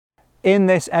In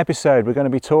this episode, we're going to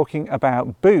be talking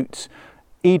about boots,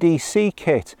 EDC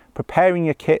kit, preparing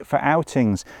your kit for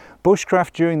outings,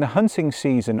 bushcraft during the hunting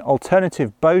season,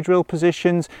 alternative bow drill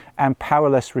positions, and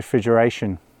powerless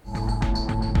refrigeration.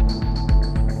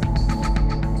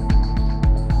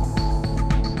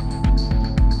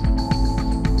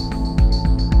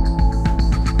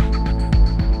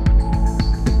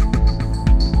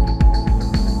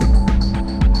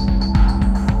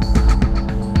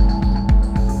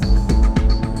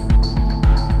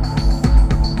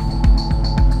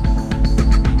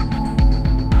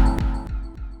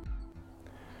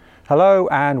 Hello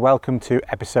and welcome to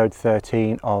episode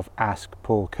 13 of Ask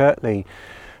Paul Kirtley.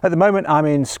 At the moment I'm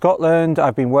in Scotland.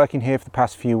 I've been working here for the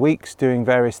past few weeks doing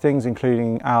various things,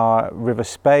 including our River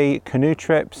Spey canoe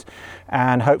trips,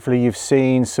 and hopefully you've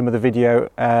seen some of the video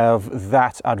of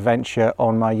that adventure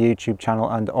on my YouTube channel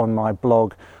and on my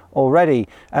blog already.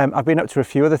 I've been up to a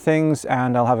few other things,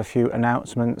 and I'll have a few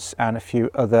announcements and a few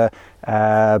other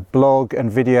blog and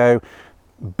video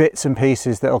bits and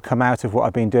pieces that will come out of what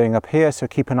I've been doing up here, so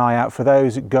keep an eye out for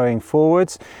those going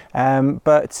forwards.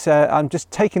 But I'm just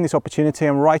taking this opportunity,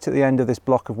 I'm right at the end of this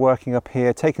block of working up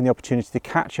here, taking the opportunity to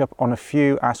catch up on a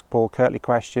few Ask Paul Kirtley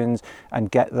questions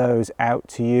and get those out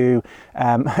to you.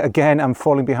 Again, I'm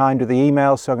falling behind with the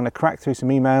emails, so I'm going to crack through some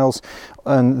emails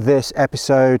on this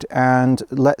episode, and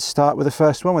let's start with the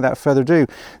first one without further ado.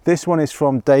 This one is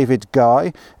from David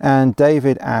Guy, and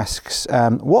David asks,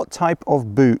 what type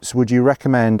of boots would you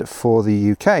recommend for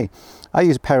the UK? I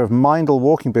use a pair of Mindel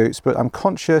walking boots, but I'm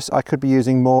conscious I could be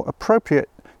using more appropriate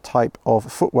type of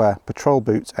footwear, patrol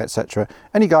boots, etc.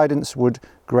 Any guidance would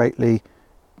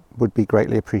be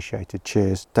greatly appreciated.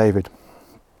 Cheers, David.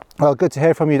 Well, good to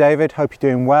hear from you, David. Hope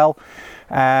you're doing well.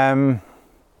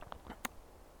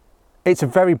 It's a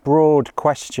very broad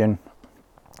question,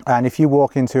 and if you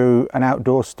walk into an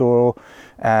outdoor store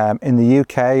in the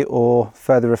UK or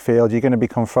further afield, you're going to be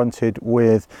confronted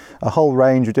with a whole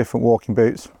range of different walking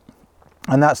boots.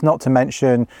 And that's not to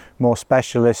mention more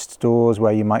specialist stores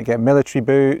where you might get military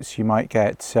boots, you might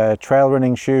get trail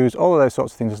running shoes, all of those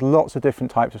sorts of things. There's lots of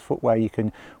different types of footwear you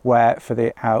can wear for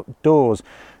the outdoors.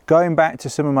 Going back to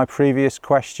some of my previous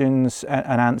questions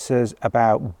and answers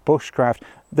about bushcraft,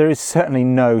 there is certainly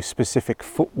no specific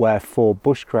footwear for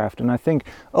bushcraft, and I think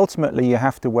ultimately you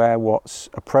have to wear what's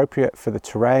appropriate for the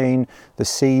terrain, the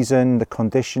season, the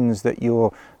conditions that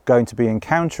you're going to be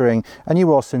encountering, and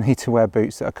you also need to wear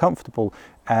boots that are comfortable.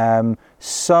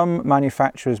 Some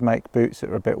manufacturers make boots that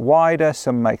are a bit wider,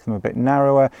 some make them a bit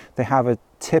narrower. They have a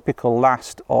typical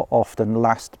last, or often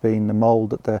last being the mould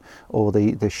that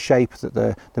the shape that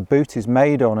the boot is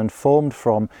made on and formed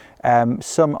from.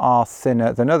 Some are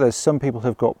thinner than others. Some people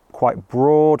have got quite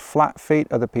broad flat feet,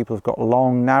 other people have got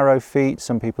long narrow feet,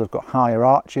 some people have got higher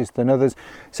arches than others.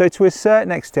 So to a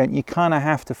certain extent you kind of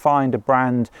have to find a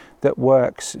brand that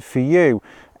works for you.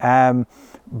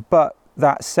 But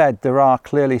that said, there are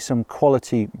clearly some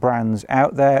quality brands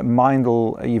out there.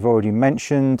 Mindel, you've already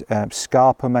mentioned.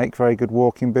 Scarpa make very good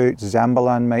walking boots.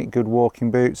 Zamberlan make good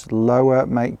walking boots. Lower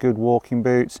make good walking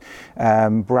boots.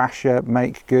 Brasher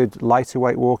make good lighter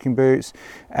weight walking boots.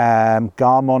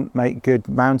 Garmont make good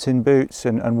mountain boots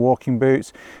and walking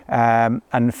boots.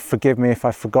 And forgive me if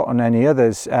I've forgotten any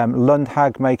others.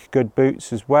 Lundhag make good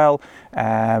boots as well.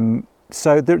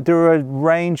 So there are a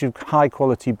range of high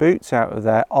quality boots out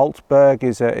there. Altberg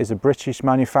is a British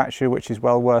manufacturer, which is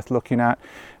well worth looking at.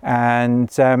 And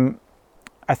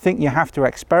I think you have to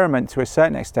experiment to a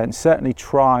certain extent. Certainly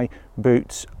try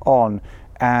boots on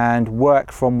and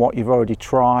work from what you've already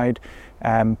tried.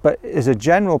 But as a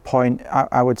general point,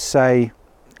 I would say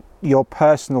your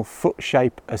personal foot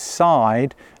shape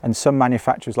aside, and some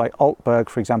manufacturers like Altberg,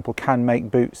 for example, can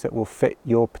make boots that will fit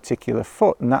your particular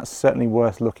foot, and that's certainly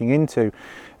worth looking into.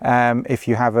 If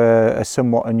you have a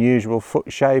somewhat unusual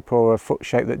foot shape, or a foot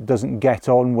shape that doesn't get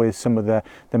on with some of the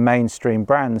mainstream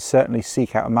brands, certainly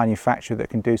seek out a manufacturer that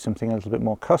can do something a little bit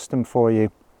more custom for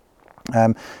you.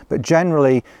 But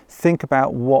generally, think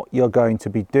about what you're going to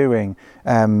be doing.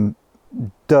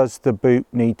 Does the boot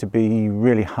need to be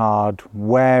really hard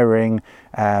wearing?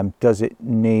 Does it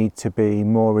need to be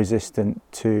more resistant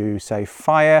to, say,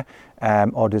 fire?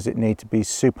 Or does it need to be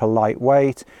super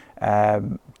lightweight?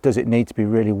 Does it need to be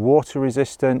really water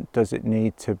resistant? Does it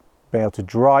need to be able to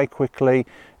dry quickly?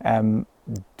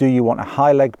 Do you want a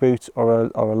high leg boot or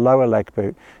a lower leg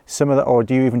boot? Or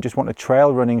do you even just want a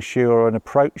trail running shoe or an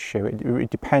approach shoe? It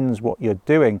depends what you're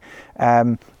doing.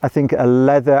 I think a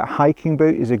leather hiking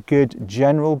boot is a good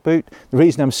general boot. The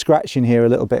reason I'm scratching here a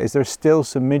little bit is there are still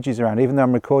some midges around. Even though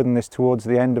I'm recording this towards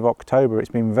the end of October, it's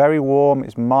been very warm,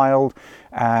 it's mild,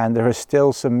 and there are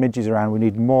still some midges around. We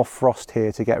need more frost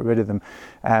here to get rid of them.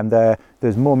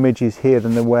 There's more midges here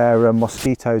than there were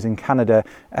mosquitoes in Canada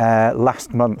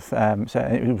last month. So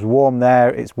it was warm there,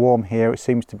 it's warm here. It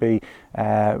seems to be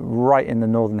right in the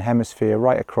northern hemisphere,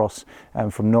 right across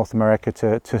from North America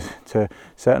to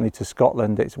certainly to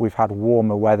Scotland. We've had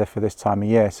warmer weather for this time of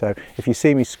year. So if you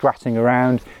see me scratching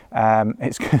around,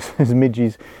 it's because there's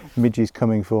midges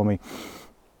coming for me.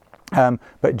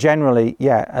 But generally,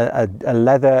 yeah, a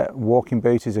leather walking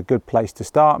boot is a good place to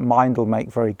start. Mind will make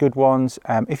very good ones.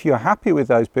 If you're happy with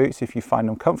those boots, if you find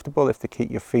them comfortable, if they keep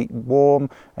your feet warm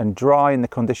and dry in the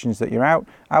conditions that you're out,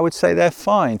 I would say they're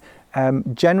fine.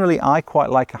 Generally, I quite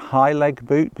like a high leg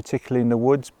boot, particularly in the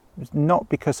woods. Not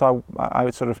because I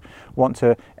would sort of want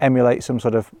to emulate some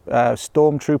sort of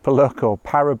stormtrooper look or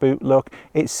paraboot look.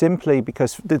 It's simply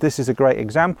because this is a great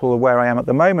example of where I am at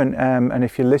the moment. And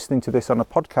if you're listening to this on a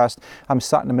podcast, I'm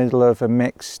sat in the middle of a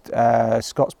mixed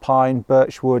Scots pine,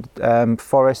 birchwood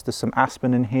forest. There's some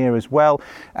aspen in here as well.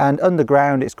 And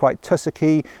underground, it's quite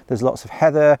tussocky. There's lots of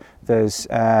heather. There's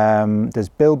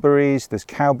bilberries, there's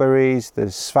cowberries,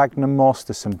 there's sphagnum moss,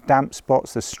 there's some damp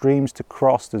spots, there's streams to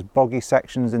cross, there's boggy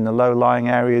sections in the low-lying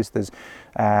areas, there's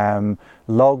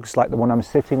logs like the one I'm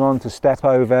sitting on to step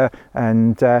over,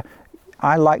 and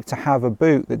I like to have a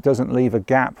boot that doesn't leave a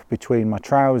gap between my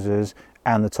trousers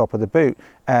and the top of the boot,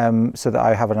 so that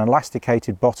I have an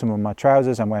elasticated bottom on my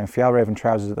trousers. I'm wearing Fjällräven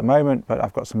trousers at the moment, but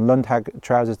I've got some Lundhag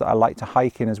trousers that I like to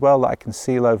hike in as well that I can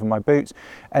seal over my boots,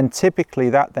 and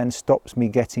typically that then stops me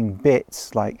getting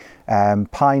bits like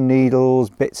pine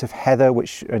needles, bits of heather,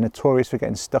 which are notorious for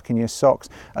getting stuck in your socks,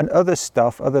 and other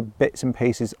stuff, other bits and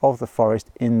pieces of the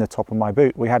forest in the top of my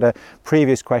boot. We had a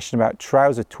previous question about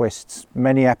trouser twists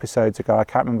many episodes ago. I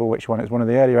can't remember which one, it was one of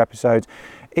the earlier episodes.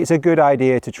 It's a good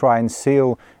idea to try and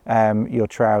seal your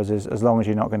trousers as long as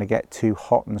you're not going to get too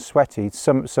hot and sweaty.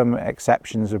 Some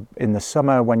exceptions are in the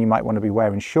summer when you might want to be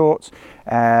wearing shorts,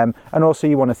 and also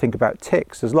you want to think about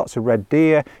ticks. There's lots of red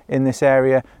deer in this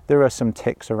area. There are some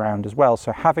ticks around as well,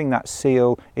 so having that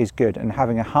seal is good, and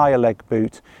having a higher leg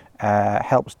boot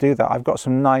helps do that. I've got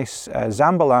some nice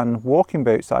Zambolan walking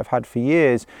boots that I've had for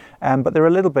years, but they're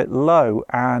a little bit low,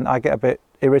 and I get a bit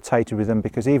irritated with them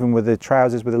because even with the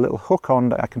trousers with a little hook on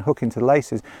that I can hook into the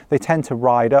laces, they tend to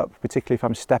ride up, particularly if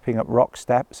I'm stepping up rock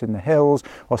steps in the hills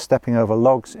or stepping over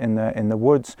logs in the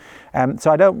woods. So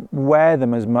I don't wear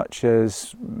them as much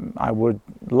as I would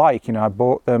like. I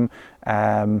bought them,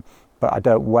 but I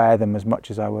don't wear them as much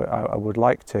as I would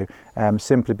like to,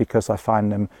 simply because I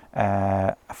find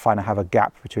I have a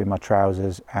gap between my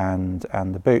trousers and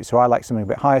the boot. So I like something a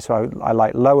bit higher. So I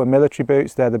like lower military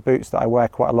boots. They're the boots that I wear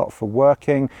quite a lot for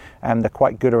working, and they're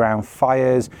quite good around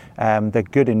fires. They're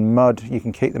good in mud. You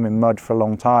can keep them in mud for a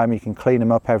long time. You can clean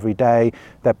them up every day.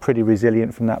 They're pretty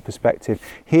resilient from that perspective.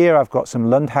 Here I've got some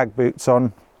Lundhag boots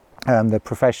on. They're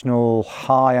professional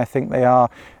high, I think they are.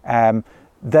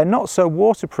 They're not so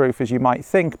waterproof as you might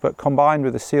think, but combined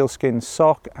with a sealskin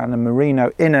sock and a merino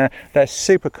inner, they're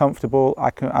super comfortable.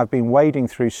 I've been wading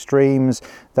through streams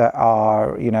that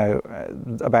are,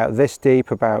 about this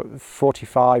deep, about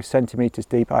 45 centimeters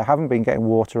deep. I haven't been getting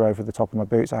water over the top of my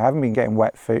boots. I haven't been getting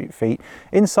wet feet.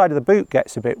 Inside of the boot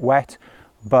gets a bit wet,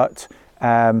 but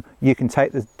you can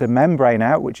take the membrane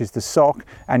out, which is the sock,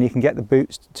 and you can get the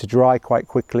boots to dry quite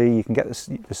quickly. You can get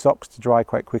the socks to dry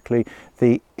quite quickly.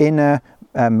 The inner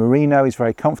merino is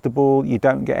very comfortable. You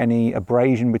don't get any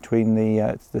abrasion between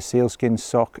the sealskin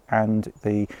sock and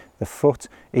the foot,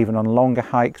 even on longer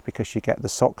hikes, because you get the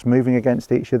socks moving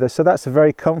against each other. So that's a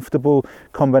very comfortable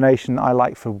combination I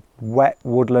like for wet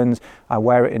woodlands. I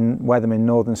wear them in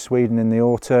northern Sweden in the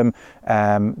autumn,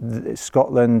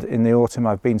 Scotland in the autumn.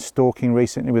 I've been stalking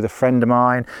recently with a friend of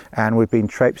mine, and we've been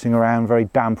traipsing around very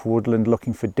damp woodland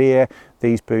looking for deer.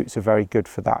 These boots are very good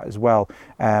for that as well.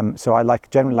 So I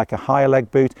generally like a higher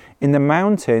leg boot. In the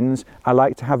mountains, I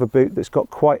like to have a boot that's got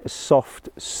quite a soft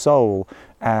sole,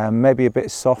 maybe a bit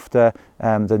softer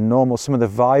than normal. Some of the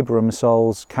Vibram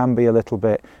soles can be a little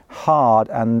bit hard,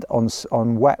 and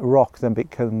on wet rock then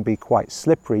it can be quite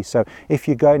slippery. So if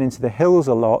you're going into the hills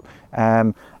a lot,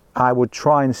 I would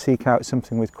try and seek out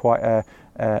something with quite a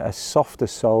softer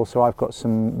sole. So I've got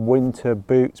some winter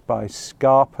boots by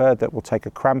Scarpa that will take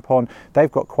a crampon.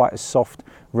 They've got quite a soft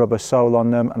rubber sole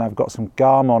on them, and I've got some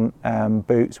Garmon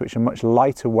boots which are much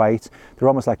lighter weight. They're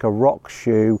almost like a rock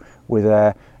shoe with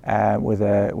an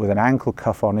ankle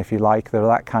cuff on, if you like. They're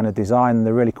that kind of design.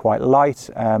 They're really quite light.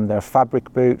 They're a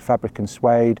fabric boot, fabric and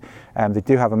suede. They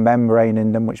do have a membrane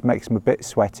in them which makes them a bit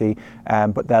sweaty,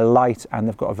 but they're light and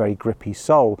they've got a very grippy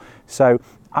sole. So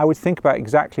I would think about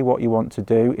exactly what you want to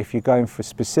do. If you're going for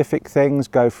specific things,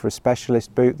 go for a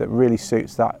specialist boot that really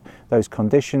suits those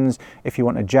conditions. If you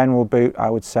want a general boot, I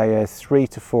would say a 3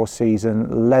 to 4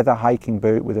 season leather hiking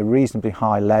boot with a reasonably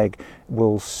high leg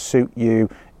will suit you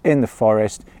in the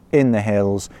forest, in the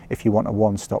hills, if you want a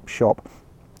one-stop shop.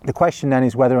 The question then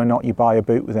is whether or not you buy a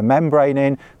boot with a membrane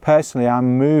in. Personally,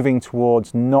 I'm moving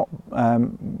towards not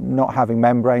having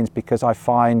membranes, because I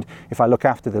find if I look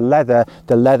after the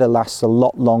leather lasts a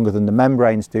lot longer than the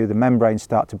membranes do. The membranes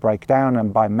start to break down,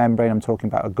 and by membrane I'm talking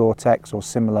about a Gore-Tex or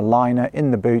similar liner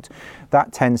in the boot.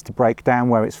 That tends to break down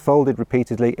where it's folded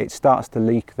repeatedly. It starts to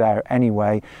leak there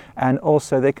anyway, and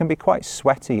also they can be quite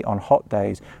sweaty on hot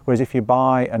days. Whereas if you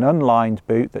buy an unlined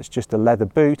boot that's just a leather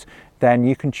boot, then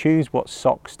you can choose what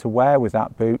socks to wear with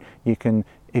that boot. You can,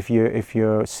 if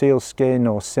your sealskin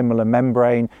or similar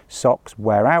membrane socks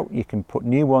wear out, you can put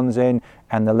new ones in,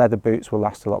 and the leather boots will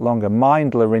last a lot longer.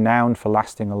 Meindl are renowned for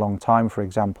lasting a long time, for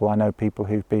example. I know people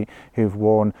who've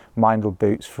worn Meindl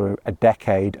boots for a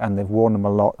decade, and they've worn them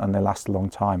a lot and they last a long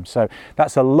time. So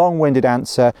that's a long-winded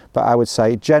answer, but I would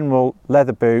say general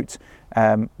leather boot,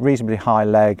 reasonably high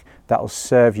leg, that'll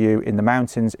serve you in the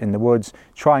mountains, in the woods.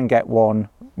 Try and get one.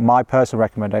 My personal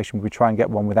recommendation would be try and get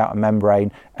one without a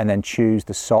membrane, and then choose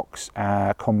the socks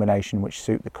combination which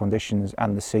suit the conditions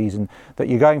and the season that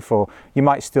you're going for. You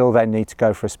might still then need to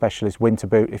go for a specialist winter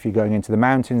boot if you're going into the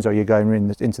mountains, or you're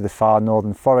going into the far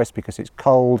northern forest because it's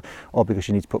cold, or because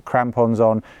you need to put crampons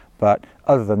on. But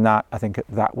other than that, I think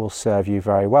that will serve you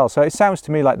very well. So it sounds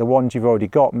to me like the ones you've already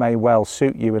got may well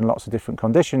suit you in lots of different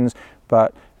conditions,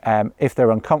 but if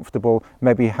they're uncomfortable,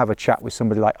 maybe have a chat with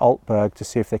somebody like Altberg to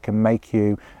see if they can make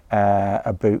you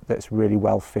a boot that's really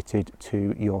well fitted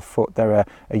to your foot. They're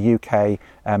a UK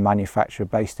manufacturer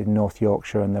based in North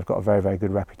Yorkshire, and they've got a very, very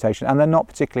good reputation, and they're not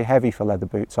particularly heavy for leather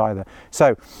boots either.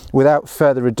 So without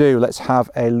further ado, let's have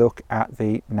a look at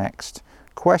the next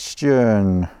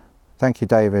question. Thank you,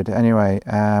 David. Anyway,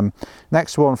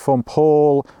 next one from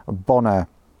Paul Bonner.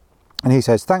 And he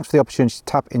says, thanks for the opportunity to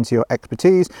tap into your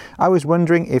expertise. I was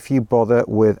wondering if you bother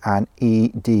with an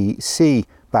EDC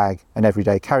bag, an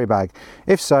everyday carry bag.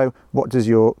 If so, what does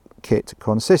your kit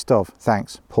consist of?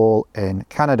 Thanks, Paul in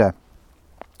Canada.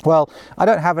 Well, I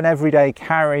don't have an everyday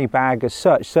carry bag as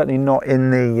such, certainly not in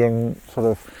the sort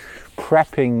of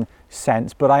prepping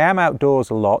sense, but I am outdoors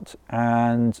a lot.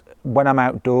 And when I'm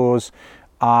outdoors,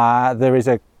 there is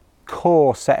a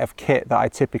core set of kit that I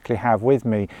typically have with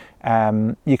me.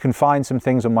 You can find some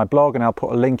things on my blog, and I'll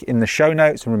put a link in the show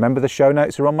notes. And remember, the show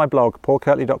notes are on my blog,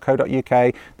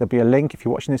 paulkirtley.co.uk. There'll be a link, if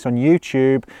you're watching this on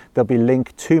YouTube, there'll be a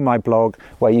link to my blog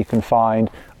where you can find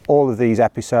all of these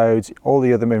episodes, all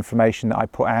the other information that I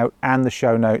put out, and the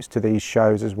show notes to these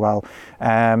shows as well.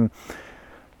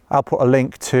 I'll put a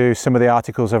link to some of the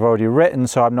articles I've already written,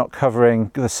 so I'm not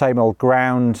covering the same old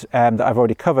ground that I've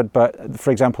already covered. But for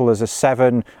example, there's a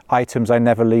 7 items I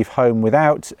never leave home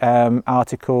without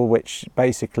article, which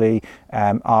basically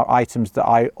are items that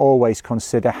I always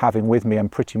consider having with me,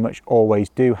 and pretty much always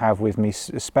do have with me,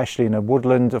 especially in a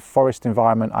woodland, a forest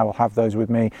environment. I will have those with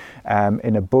me.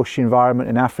 In a bush environment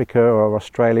in Africa or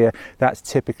Australia, that's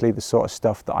typically the sort of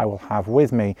stuff that I will have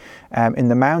with me. In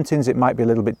the mountains, it might be a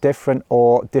little bit different,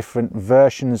 or different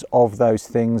versions of those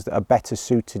things that are better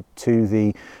suited to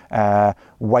the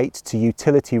weight to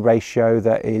utility ratio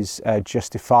that is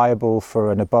justifiable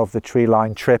for an above the tree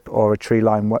line trip, or a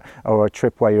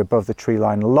trip where you're above the tree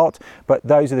line a lot. But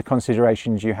those are the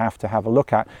considerations you have to have a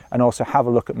look at, and also have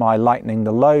a look at my Lightening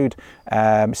the Load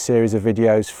series of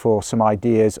videos for some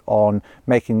ideas on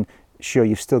making sure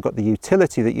you've still got the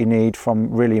utility that you need from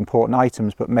really important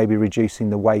items, but maybe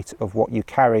reducing the weight of what you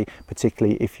carry,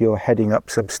 particularly if you're heading up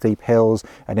some steep hills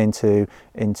and into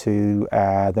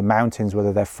the mountains,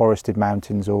 whether they're forested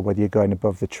mountains or whether you're going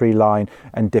above the tree line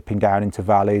and dipping down into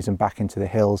valleys and back into the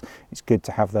hills. It's good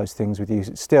to have those things with you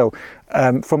still.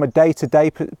 From a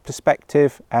day-to-day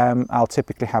perspective, I'll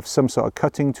typically have some sort of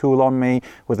cutting tool on me,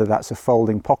 whether that's a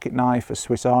folding pocket knife, a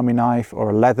Swiss Army knife, or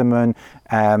a Leatherman.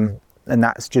 And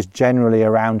that's just generally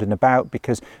around and about,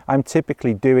 because I'm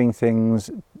typically doing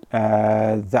things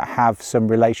that have some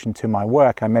relation to my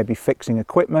work. I may be fixing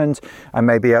equipment, I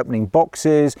may be opening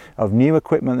boxes of new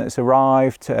equipment that's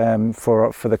arrived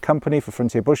for the company, for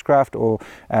Frontier Bushcraft, or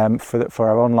for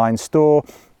our online store.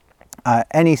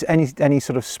 Any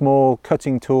sort of small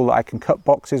cutting tool that I can cut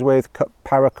boxes with, cut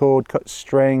paracord, cut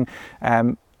string.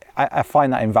 I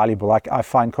find that invaluable. I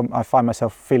find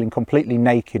myself feeling completely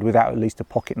naked without at least a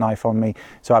pocket knife on me.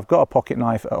 So I've got a pocket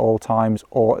knife at all times,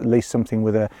 or at least something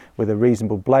with a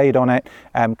reasonable blade on it.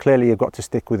 Clearly you've got to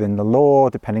stick within the law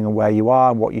depending on where you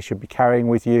are and what you should be carrying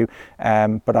with you.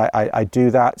 But I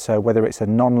do that. So whether it's a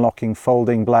non-locking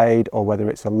folding blade, or whether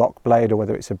it's a lock blade, or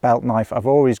whether it's a belt knife, I've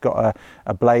always got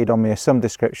a blade on me of some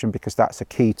description, because that's a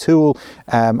key tool.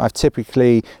 I've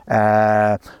typically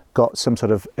got some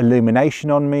sort of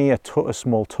illumination on me, a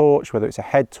small torch, whether it's a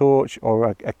head torch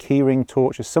or a keyring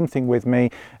torch or something with me.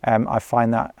 I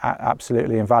find that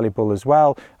absolutely invaluable as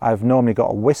well. I've normally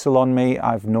got a whistle on me.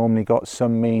 I've normally got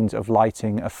some means of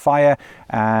lighting a fire,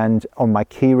 and on my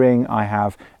keyring I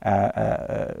have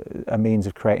a means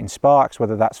of creating sparks,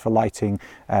 whether that's for lighting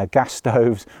gas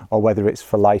stoves or whether it's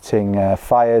for lighting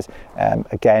fires.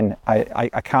 Again,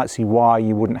 I can't see why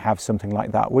you wouldn't have something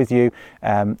like that with you.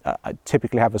 I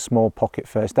typically have a small pocket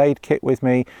first aid kit with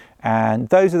me, and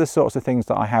those are the sorts of things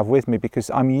that I have with me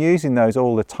because I'm using those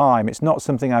all the time. It's not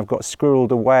something I've got squirreled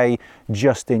away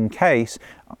just in case.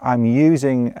 I'm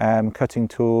using cutting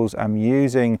tools, I'm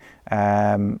using,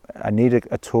 I need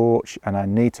a torch, and I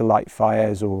need to light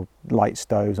fires or light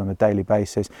stoves on a daily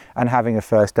basis, and having a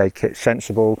first aid kit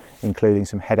sensible, including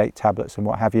some headache tablets and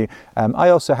what have you. I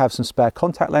also have some spare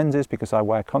contact lenses because I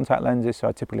wear contact lenses, so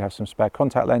I typically have some spare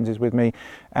contact lenses with me,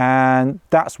 and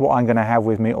that's what I'm going to have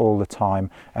with me all the time,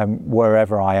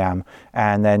 wherever I am.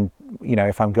 And then, you know,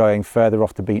 if I'm going further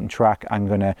off the beaten track, I'm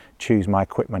going to choose my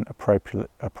equipment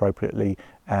appropriately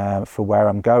for where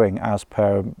I'm going, as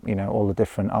per, you know, all the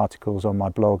different articles on my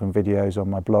blog and videos on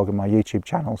my blog and my YouTube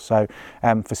channel. So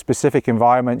for specific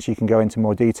environments, you can go into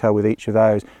more detail with each of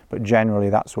those, but generally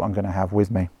that's what I'm going to have with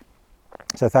me.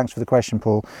 So thanks for the question,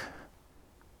 Paul.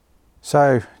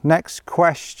 So next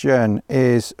question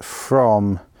is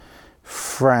from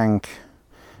Frank,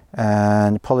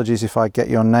 and apologies if I get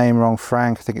your name wrong,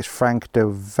 Frank. I think it's Frank de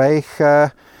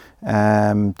Weijer,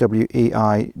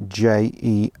 Weijer,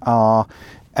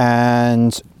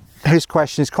 and his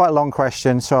question is quite a long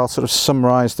question, so I'll sort of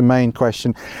summarize the main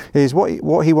question. Is what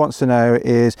he wants to know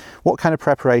is what kind of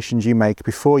preparations you make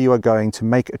before you are going to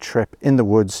make a trip in the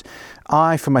woods.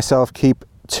 I, for myself, keep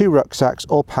 2 rucksacks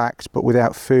all packed but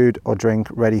without food or drink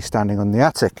ready standing on the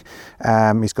attic.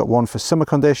 He's got one for summer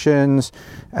conditions,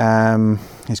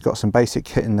 he's got some basic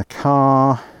kit in the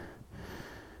car,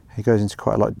 he goes into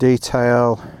quite a lot of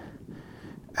detail,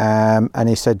 and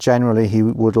he said generally he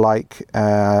would like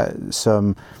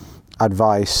some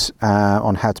advice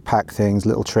on how to pack things,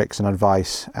 little tricks and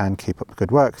advice, and keep up the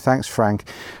good work. Thanks, Frank.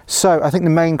 So I think the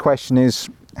main question is,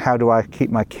 how do I keep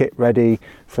my kit ready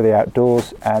for the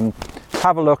outdoors?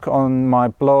 Have a look on my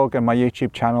blog and my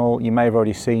YouTube channel. You may have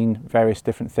already seen various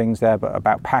different things there, but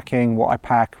about packing, what I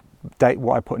pack,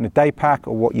 what I put in a day pack,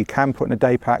 or what you can put in a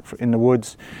day pack in the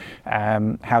woods,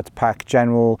 how to pack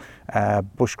general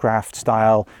bushcraft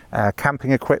style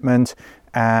camping equipment,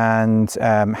 and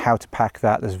how to pack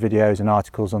that. There's videos and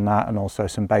articles on that, and also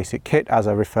some basic kit, as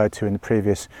I referred to in the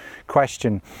previous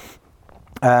question.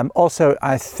 Also,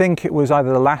 I think it was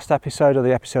either the last episode or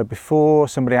the episode before,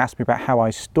 somebody asked me about how I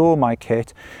store my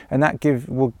kit, and that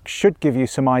should give you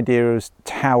some idea as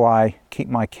to how I keep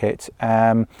my kit.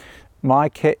 My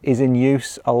kit is in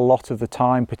use a lot of the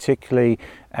time, particularly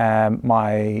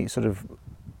my sort of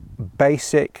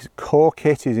basic core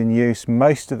kit is in use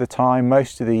most of the time,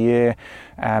 most of the year,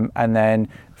 and then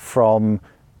from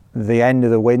the end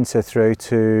of the winter through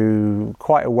to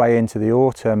quite a way into the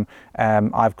autumn,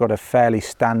 I've got a fairly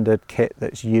standard kit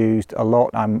that's used a lot.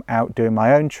 I'm out doing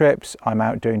my own trips, I'm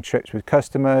out doing trips with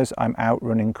customers, I'm out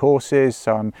running courses,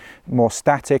 so I'm more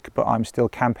static, but I'm still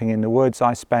camping in the woods.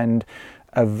 I spend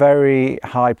a very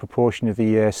high proportion of the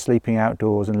year sleeping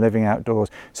outdoors and living outdoors.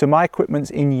 So my equipment's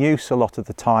in use a lot of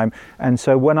the time. And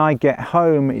so when I get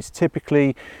home, it's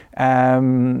typically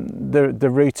the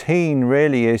routine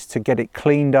really is to get it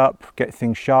cleaned up, get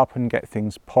things sharpened, get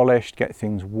things polished, get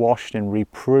things washed and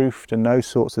reproofed and those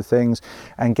sorts of things,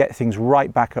 and get things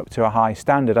right back up to a high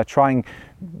standard. I try and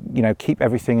keep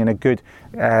everything in a good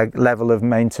level of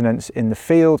maintenance in the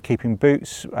field, keeping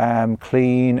boots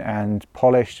clean and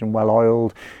polished and well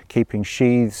oiled, keeping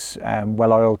sheaths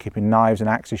well oiled, keeping knives and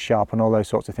axes sharp and all those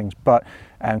sorts of things. But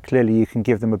clearly you can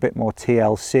give them a bit more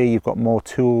TLC. You've got more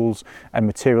tools and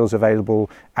materials available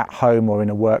at home or in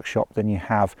a workshop than you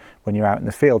have when you're out in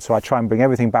the field. So I try and bring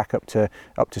everything back up to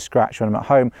scratch when I'm at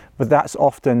home, but that's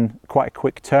often quite a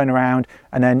quick turnaround.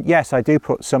 And then yes, I do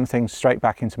put some things straight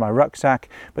back into my rucksack,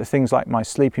 but things like my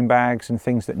sleeping bags and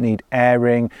things that need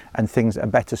airing and things that are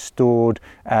better stored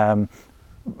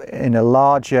in a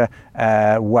larger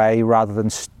way rather than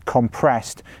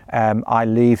compressed, I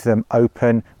leave them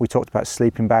open. We talked about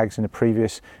sleeping bags in a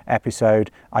previous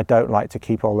episode. I don't like to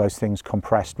keep all those things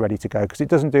compressed, ready to go, because it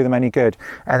doesn't do them any good.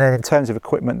 And then in terms of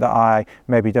equipment that I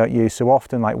maybe don't use so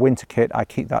often, like winter kit, I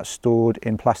keep that stored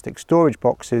in plastic storage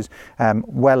boxes,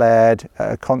 well aired,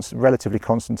 relatively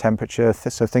constant temperature,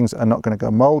 so things are not going to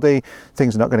go mouldy,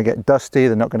 things are not going to get dusty,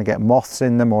 they're not going to get moths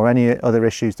in them or any other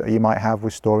issues that you might have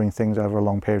with storing things over a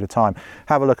long period of time.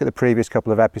 Have a look at the previous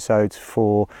couple of episodes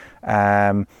for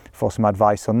some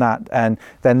advice on that. And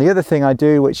then the other thing I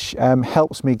do, which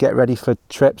helps me get ready for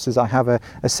trips, is I have a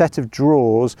set of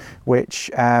drawers which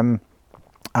I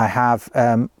have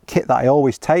kit that I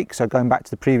always take. So going back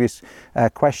to the previous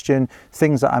question,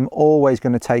 things that I'm always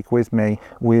going to take with me,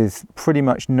 with pretty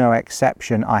much no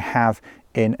exception, I have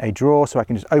in a drawer, so I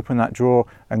can just open that drawer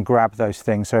and grab those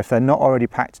things. So if they're not already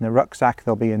packed in a rucksack,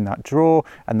 they'll be in that drawer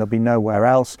and they'll be nowhere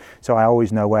else. So I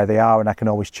always know where they are and I can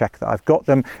always check that I've got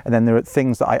them. And then there are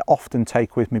things that I often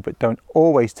take with me but don't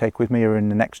always take with me, are in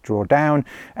the next drawer down.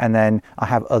 And then I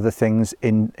have other things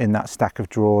in that stack of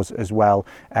drawers as well.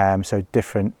 So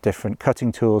different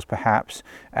cutting tools perhaps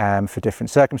for different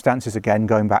circumstances. Again,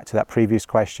 going back to that previous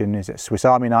question, is it a Swiss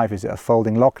Army knife? Is it a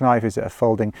folding lock knife? Is it a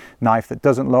folding knife that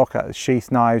doesn't lock? Sheath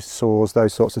knives, saws,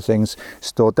 those sorts of things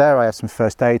stored there. I have some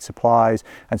first aid supplies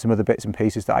and some other bits and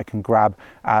pieces that I can grab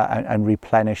and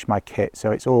replenish my kit. So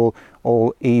it's all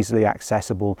easily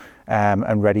accessible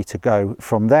and ready to go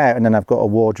from there. And then I've got a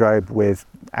wardrobe with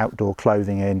outdoor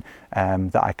clothing in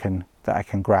that I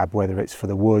can grab, whether it's for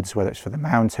the woods, whether it's for the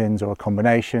mountains, or a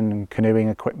combination, and canoeing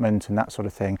equipment and that sort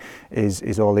of thing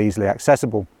is all easily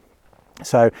accessible.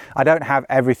 So I don't have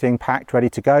everything packed ready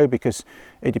to go because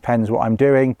it depends what I'm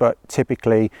doing, but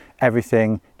typically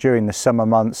everything during the summer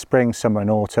months, spring, summer and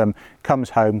autumn,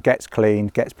 comes home, gets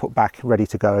cleaned, gets put back ready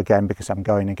to go again, because I'm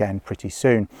going again pretty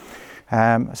soon.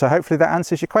 So hopefully that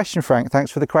answers your question, Frank. Thanks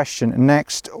for the question.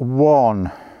 Next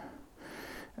one.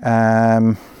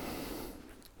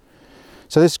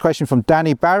 So this is a question from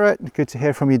Danny Barrett. Good to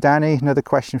hear from you, Danny. Another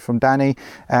question from Danny.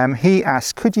 He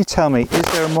asks, could you tell me, is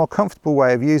there a more comfortable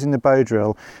way of using the bow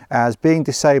drill? As being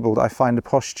disabled, I find the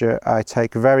posture I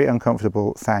take very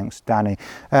uncomfortable. Thanks, Danny.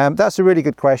 That's a really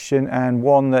good question, and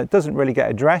one that doesn't really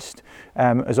get addressed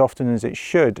as often as it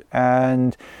should.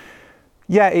 And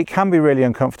yeah, it can be really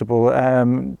uncomfortable.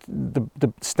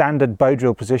 The standard bow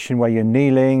drill position where you're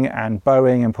kneeling and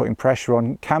bowing and putting pressure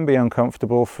on can be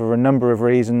uncomfortable for a number of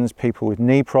reasons. People with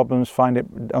knee problems find it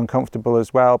uncomfortable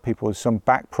as well. People with some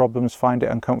back problems find it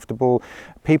uncomfortable.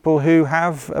 People who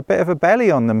have a bit of a belly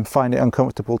on them find it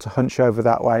uncomfortable to hunch over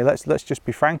that way. Let's just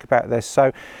be frank about this.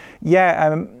 So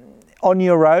yeah, on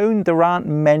your own, there aren't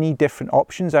many different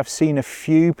options. I've seen a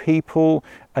few people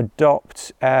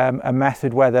adopt a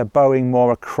method where they're bowing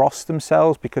more across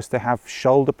themselves because they have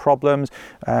shoulder problems.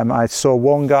 I saw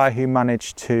one guy who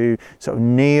managed to sort of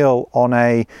kneel on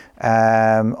a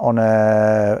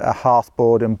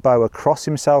hearthboard and bow across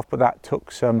himself, but that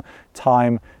took some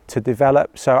time to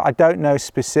develop. So I don't know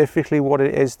specifically what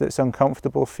it is that's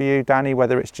uncomfortable for you, Danny,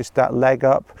 whether it's just that leg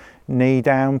up, knee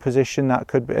down position that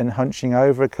could be, and hunching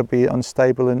over, it could be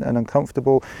unstable and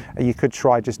uncomfortable. You could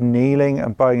try just kneeling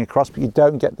and bowing across, but you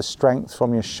don't get the strength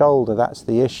from your shoulder. That's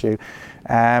the issue.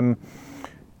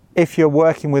 If you're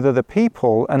working with other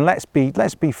people, and let's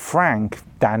be frank,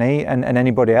 Danny, and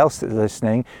anybody else that's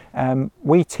listening,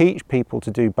 we teach people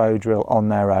to do bow drill on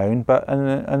their own, but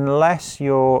unless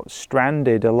you're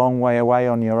stranded a long way away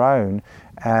on your own,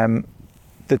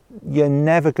 you're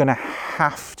never going to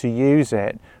have to use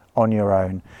it on your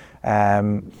own.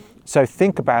 So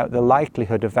think about the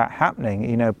likelihood of that happening.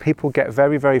 You know, people get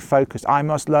very, very focused. I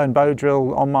must learn bow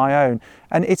drill on my own.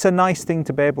 And it's a nice thing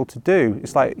to be able to do.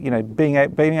 It's like, you know, being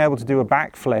able to do a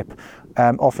backflip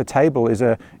off a table is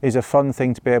a fun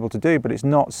thing to be able to do, but it's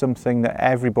not something that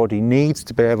everybody needs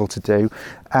to be able to do.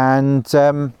 And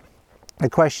the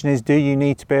question is, do you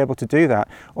need to be able to do that?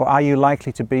 Or are you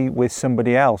likely to be with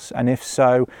somebody else? And if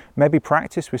so, maybe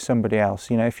practice with somebody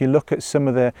else. You know, if you look at some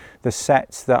of the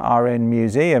sets that are in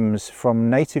museums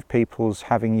from native peoples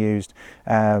having used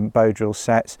bow drill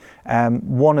sets,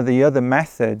 one of the other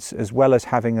methods, as well as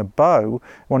having a bow,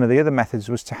 one of the other methods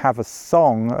was to have a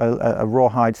thong, a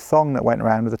rawhide thong that went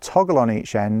around with a toggle on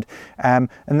each end. And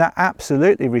that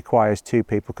absolutely requires two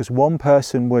people, because one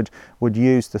person would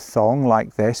use the thong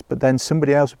like this, but then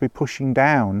somebody else would be pushing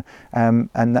down and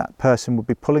that person would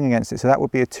be pulling against it. So that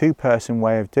would be a two-person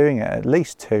way of doing it, at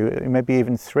least two, maybe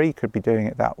even three could be doing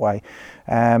it that way.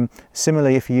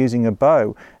 Similarly, if you're using a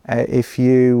bow, if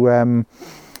you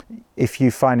if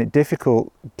you find it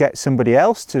difficult, get somebody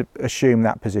else to assume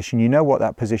that position. You know what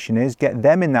that position is, get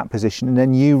them in that position, and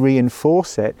then you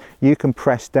reinforce it. You can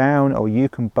press down, or you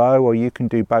can bow, or you can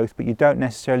do both, but you don't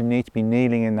necessarily need to be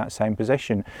kneeling in that same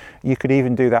position. You could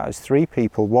even do that as 3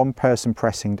 people, one person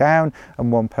pressing down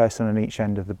and one person on each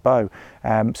end of the bow.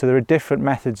 So there are different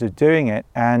methods of doing it,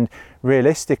 and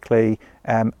realistically,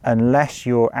 unless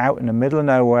you're out in the middle of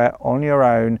nowhere on your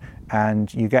own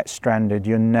and you get stranded,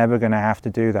 you're never going to have to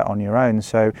do that on your own.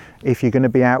 So if you're going to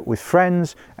be out with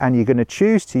friends and you're going to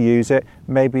choose to use it,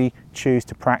 maybe choose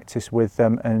to practice with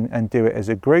them and do it as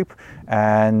a group.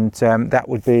 And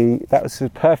that's a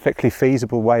perfectly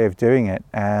feasible way of doing it.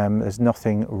 There's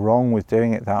nothing wrong with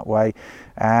doing it that way.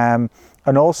 And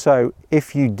also,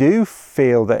 if you do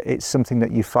feel that it's something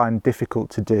that you find difficult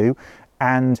to do,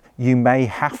 and you may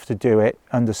have to do it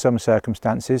under some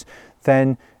circumstances,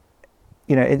 then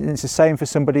it's the same for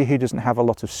somebody who doesn't have a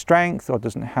lot of strength or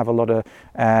doesn't have a lot of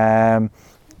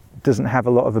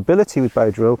ability with bow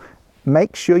drill.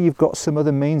 Make sure you've got some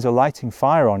other means of lighting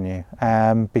fire on you,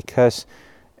 because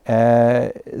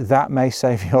that may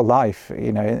save your life.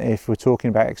 If we're talking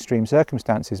about extreme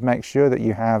circumstances, make sure that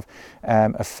you have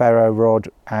a ferro rod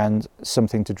and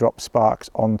something to drop sparks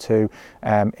onto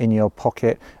in your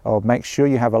pocket, or make sure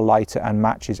you have a lighter and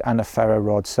matches and a ferro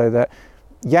rod, so that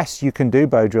yes, you can do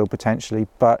bow drill potentially,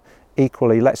 but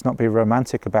equally, let's not be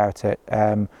romantic about it.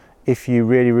 If you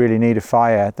really, really need a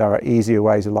fire, there are easier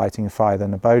ways of lighting a fire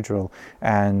than a bow drill.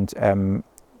 And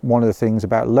one of the things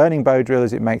about learning bow drill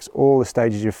is it makes all the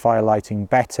stages of fire lighting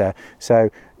better.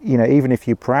 So, even if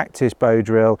you practice bow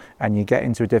drill and you get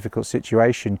into a difficult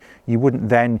situation, you wouldn't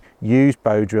then use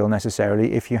bow drill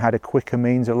necessarily if you had a quicker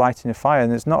means of lighting a fire.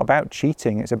 And it's not about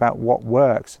cheating, it's about what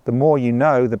works. The more you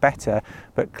know, the better,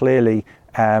 but clearly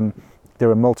there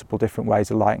are multiple different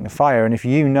ways of lighting a fire. And if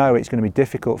you know it's going to be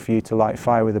difficult for you to light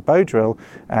fire with a bow drill,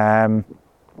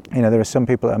 there are some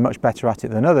people that are much better at it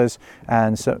than others,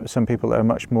 and some people that are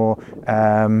much more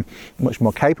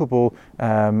capable.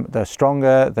 They're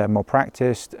stronger, they're more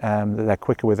practiced, they're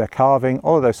quicker with their carving,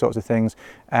 all of those sorts of things.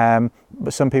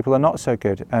 But some people are not so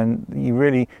good, and you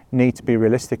really need to be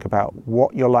realistic about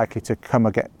what you're likely to come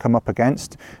up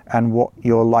against and what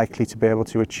you're likely to be able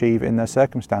to achieve in those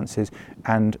circumstances,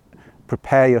 and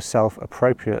prepare yourself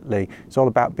appropriately. It's all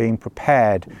about being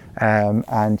prepared,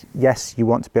 and yes, you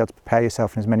want to be able to prepare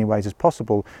yourself in as many ways as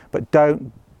possible, but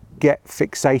don't get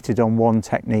fixated on one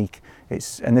technique.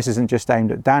 And this isn't just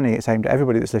aimed at Danny, it's aimed at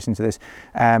everybody that's listening to this.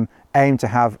 Aim to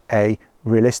have a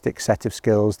realistic set of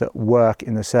skills that work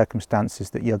in the circumstances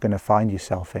that you're going to find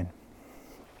yourself in.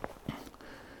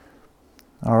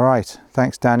 All right,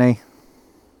 thanks Danny.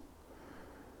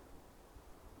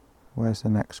 Where's the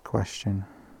next question?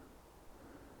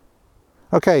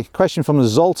 Okay, question from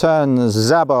Zoltan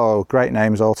Zabo. Great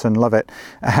name, Zoltan, love it.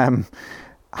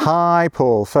 Hi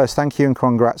Paul, first thank you and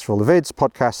congrats for all the vids,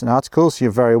 podcasts and articles.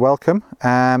 You're very welcome.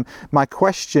 My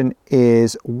question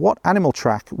is, what animal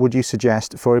track would you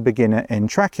suggest for a beginner in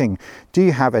tracking? Do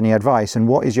you have any advice, and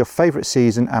what is your favourite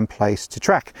season and place to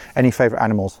track? Any favourite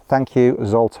animals? Thank you,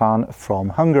 Zoltan from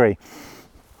Hungary.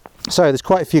 So there's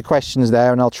quite a few questions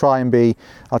there, and I'll try and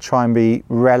be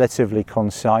relatively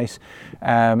concise.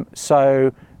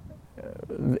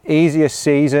 Easiest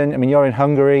season, you're in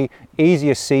Hungary,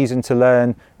 easiest season to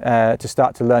learn, to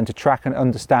start to learn to track and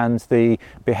understand the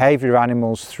behaviour of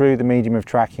animals through the medium of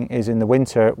tracking is in the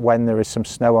winter, when there is some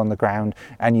snow on the ground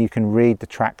and you can read the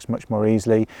tracks much more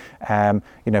easily.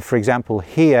 For example,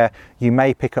 here you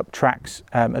may pick up tracks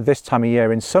at this time of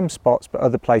year in some spots, but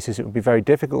other places it would be very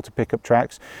difficult to pick up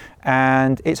tracks,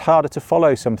 and it's harder to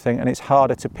follow something and it's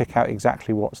harder to pick out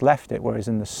exactly what's left it. Whereas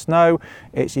in the snow,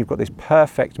 you've got this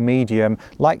perfect medium,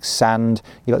 like sand,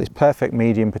 you've got this perfect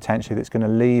medium potentially that's going to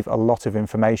leave a lot of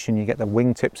information. You get the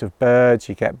wingtips of birds,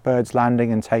 you get birds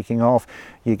landing and taking off,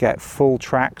 you get full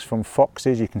tracks from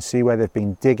foxes, you can see where they've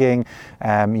been digging,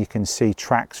 you can see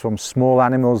tracks from small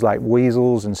animals like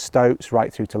weasels and stoats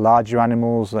right through to larger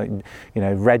animals like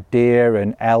red deer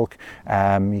and elk.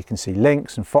 You can see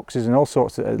lynx and foxes and all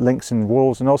sorts of lynx and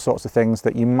wolves and all sorts of things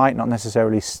that you might not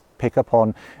necessarily pick up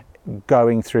on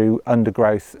going through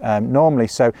undergrowth normally.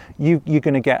 So you're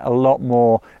going to get a lot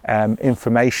more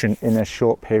information in a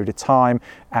short period of time,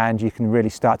 and you can really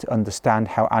start to understand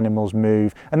how animals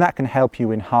move, and that can help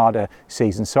you in harder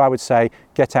seasons. So I would say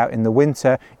get out in the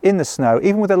winter, in the snow,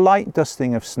 even with a light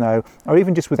dusting of snow, or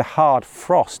even just with a hard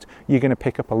frost, you're going to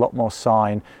pick up a lot more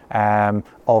sign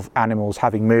of animals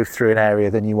having moved through an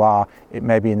area than you are it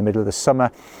may be in the middle of the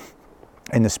summer,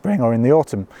 in the spring or in the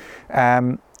autumn.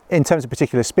 In terms of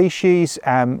particular species,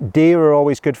 deer are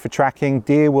always good for tracking.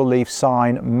 Deer will leave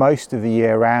sign most of the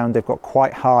year round. They've got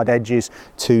quite hard edges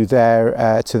to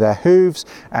their hooves,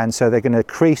 and so they're going to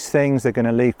crease things. They're going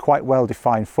to leave quite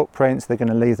well-defined footprints. They're going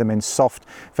to leave them in soft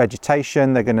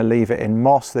vegetation. They're going to leave it in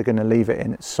moss. They're going to leave it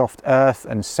in soft earth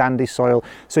and sandy soil.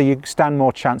 So you stand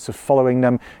more chance of following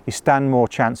them. You stand more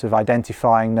chance of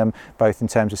identifying them, both in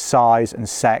terms of size and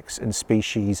sex and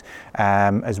species,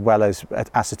 as well as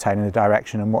ascertaining the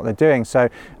direction and what they're doing. So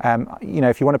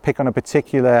if you want to pick on a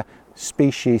particular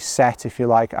species set, if you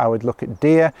like, I would look at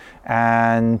deer,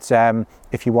 and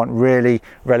if you want really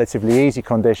relatively easy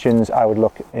conditions, I would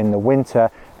look in the winter,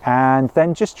 and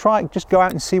then just go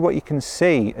out and see what you can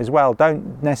see as well.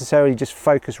 Don't necessarily just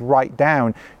focus right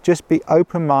down, just be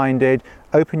open-minded,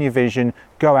 open your vision,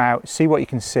 go out, see what you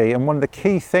can see. And one of the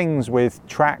key things with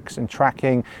tracks and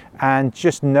tracking and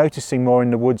just noticing more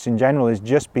in the woods in general is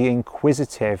just be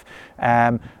inquisitive.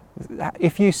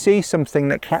 If you see something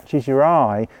that catches your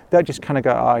eye, don't just kind of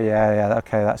go, oh yeah,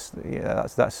 okay, that's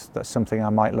something I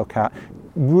might look at.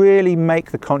 Really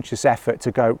make the conscious effort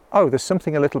to go, oh, there's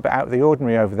something a little bit out of the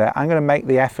ordinary over there. I'm going to make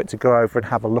the effort to go over and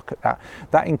have a look at that.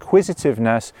 That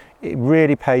inquisitiveness, it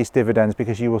really pays dividends,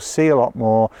 because you will see a lot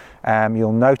more,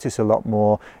 you'll notice a lot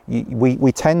more.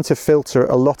 We tend to filter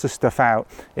a lot of stuff out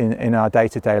in our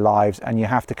day-to-day lives, and you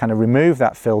have to kind of remove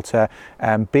that filter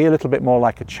and be a little bit more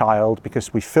like a child,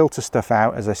 because we filter stuff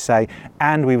out, as I say,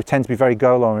 and we tend to be very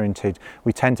goal-oriented.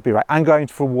 We tend to be, right, I'm going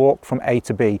for a walk from A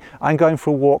to B. I'm going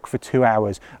for a walk for 2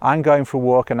 hours. I'm going for a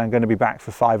walk and I'm going to be back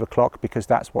for 5 o'clock because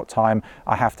that's what time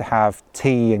I have to have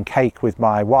tea and cake with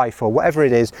my wife, or whatever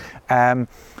it is.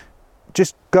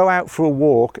 Just go out for a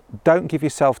walk. Don't give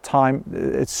yourself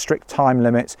time, strict time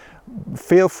limits.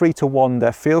 Feel free to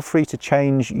wander. Feel free to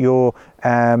change your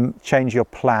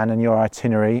plan and your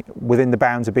itinerary within the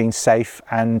bounds of being safe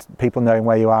and people knowing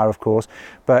where you are, of course.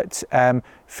 But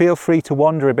feel free to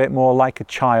wander a bit more like a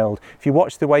child. If you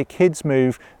watch the way kids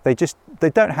move, they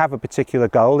don't have a particular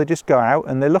goal. They just go out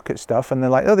and they look at stuff and they're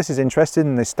like, oh, this is interesting,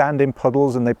 and they stand in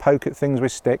puddles and they poke at things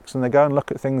with sticks and they go and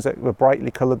look at things that were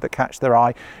brightly coloured that catch their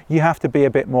eye. You have to be a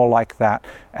bit more like that,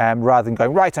 rather than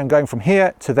going, right, I'm going from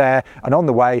here to there, and on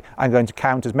the way I'm going to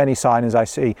count as many signs as I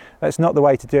see. That's not the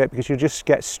way to do it, because you'll just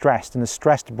get stressed, and the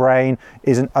stressed brain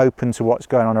isn't open to what's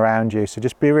going on around you. So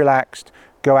just be relaxed,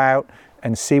 go out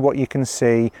and see what you can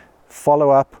see,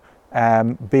 follow up,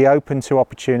 be open to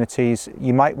opportunities.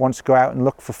 You might want to go out and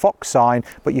look for fox sign,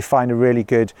 but you find a really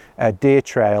good deer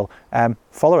trail,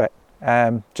 follow it.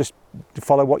 Just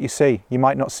follow what you see. You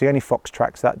might not see any fox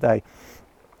tracks that day.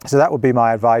 So that would be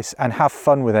my advice, and have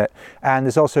fun with it. And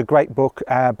there's also a great book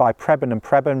by Preben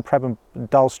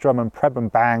Dahlstrom and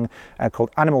Preben Bang called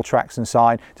Animal Tracks and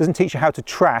Sign. It doesn't teach you how to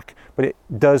track, but it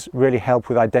does really help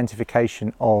with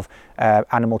identification of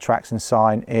animal tracks and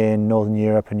sign in Northern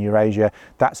Europe and Eurasia.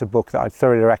 That's a book that I'd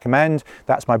thoroughly recommend.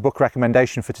 That's my book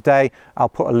recommendation for today. I'll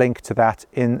put a link to that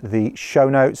in the show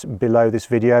notes below this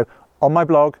video on my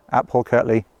blog at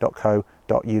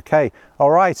paulkirtley.co.uk. All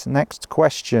right, next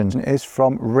question is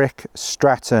from Rick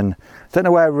Stratton. Don't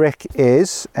know where Rick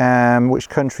is, which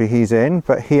country he's in,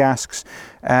 but he asks,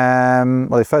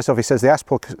 well, first off, he says the Ask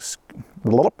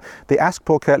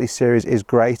Paul Kirtley series is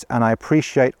great, and I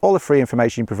appreciate all the free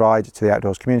information you provide to the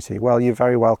outdoors community. Well, you're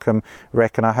very welcome,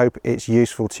 Rick, and I hope it's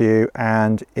useful to you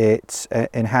and it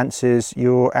enhances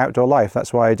your outdoor life.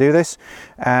 That's why I do this,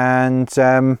 and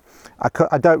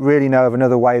I don't really know of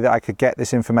another way that I could get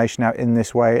this information out in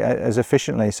this way as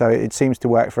efficiently. So it seems to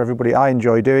work for everybody. I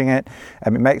enjoy doing it.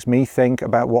 It makes me think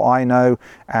about what I know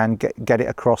and get it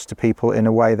across to people in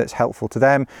a way that's helpful to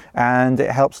them, and it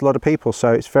helps a lot of people.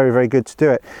 So it's very, very good to do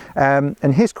it.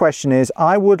 And his question is,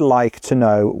 I would like to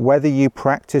know whether you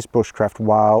practice bushcraft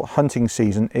while hunting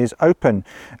season is open,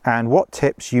 and what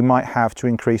tips you might have to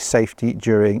increase safety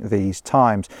during these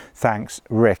times. Thanks,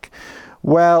 Rick.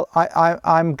 Well,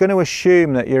 I'm going to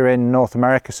assume that you're in North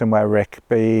America somewhere, Rick,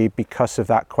 because of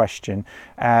that question.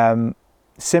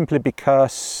 Simply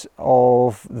because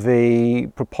of the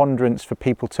preponderance for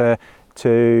people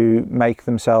to make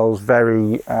themselves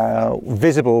very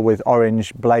visible with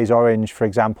orange, blaze orange, for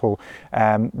example,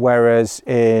 whereas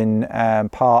in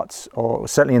parts, or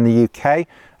certainly in the UK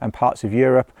and parts of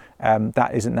Europe,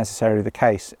 that isn't necessarily the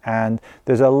case. And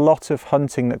there's a lot of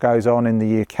hunting that goes on in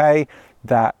the UK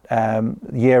that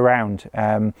year round.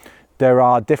 There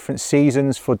are different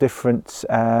seasons for different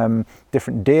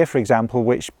deer, for example,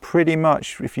 which pretty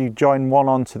much, if you join one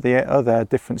onto the other,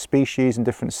 different species and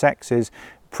different sexes,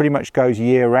 pretty much goes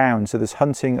year round. So there's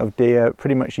hunting of deer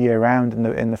pretty much year round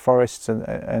in the forests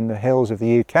and the hills of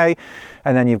the UK.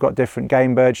 And then you've got different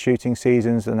game bird shooting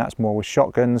seasons, and that's more with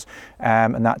shotguns.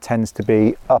 And that tends to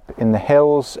be up in the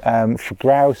hills for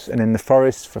grouse, and in the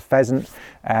forests for pheasant.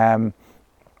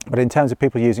 But in terms of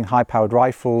people using high-powered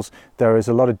rifles, there is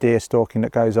a lot of deer stalking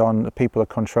that goes on. People are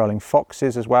controlling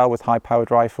foxes as well with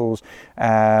high-powered rifles,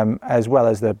 as well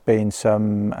as there being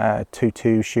some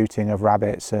 2-2 shooting of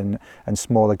rabbits and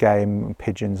smaller game,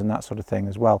 pigeons and that sort of thing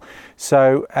as well.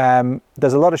 So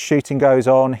there's a lot of shooting goes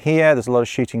on here. There's a lot of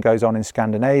shooting goes on in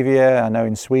Scandinavia. I know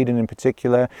in Sweden in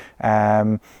particular,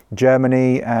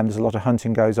 Germany, there's a lot of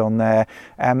hunting goes on there.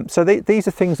 So these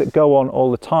are things that go on all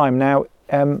the time. Now,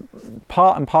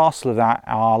 part and parcel of that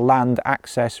are land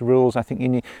access rules. I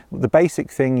think the basic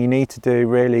thing you need to do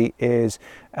really is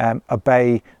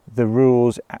obey the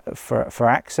rules for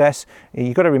access.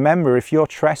 You've got to remember, if you're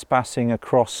trespassing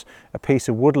across a piece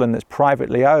of woodland that's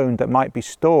privately owned that might be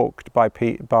stalked by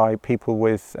people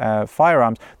with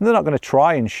firearms, they're not going to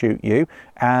try and shoot you.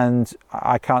 And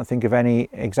I can't think of any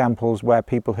examples where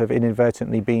people have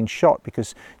inadvertently been shot,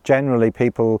 because generally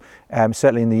people,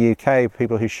 certainly in the UK,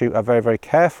 people who shoot are very, very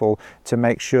careful to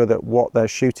make sure that what they're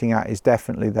shooting at is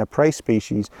definitely their prey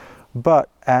species. But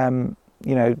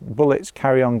bullets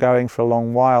carry on going for a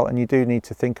long while, and you do need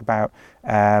to think about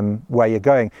where you're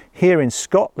going. Here in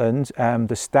Scotland,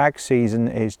 the stag season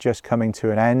is just coming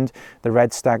to an end, the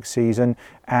red stag season,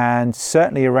 and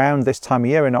certainly around this time of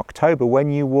year in October,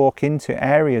 when you walk into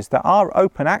areas that are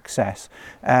open access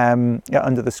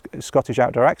under the Scottish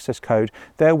Outdoor Access Code,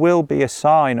 there will be a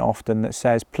sign often that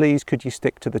says, please could you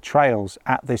stick to the trails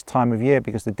at this time of year,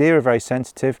 because the deer are very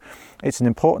sensitive. It's an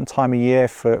important time of year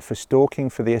for stalking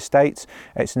for the estates.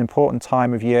 It's an important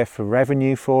time of year for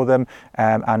revenue for them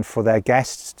and for their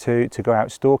guests to go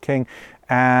out stalking.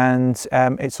 And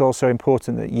it's also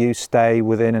important that you stay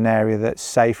within an area that's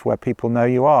safe, where people know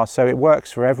you are. So it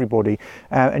works for everybody,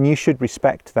 and you should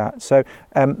respect that. So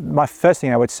my first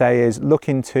thing I would say is look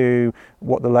into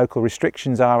what the local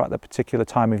restrictions are at the particular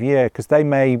time of year, because they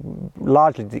may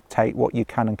largely dictate what you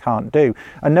can and can't do.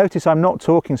 And notice I'm not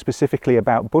talking specifically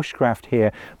about bushcraft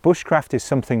here. Bushcraft is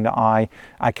something that I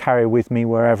carry with me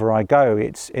wherever I go.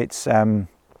 It's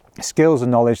skills and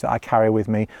knowledge that I carry with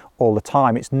me all the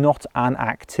time. It's not an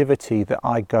activity that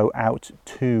I go out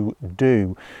to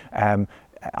do.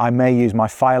 I may use my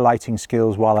firelighting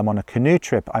skills while I'm on a canoe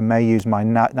trip. I may use my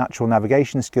natural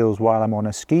navigation skills while I'm on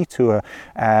a ski tour.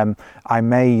 I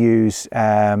may use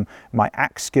my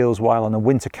axe skills while on a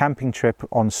winter camping trip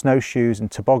on snowshoes and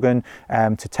toboggan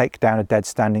to take down a dead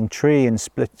standing tree and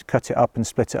cut it up and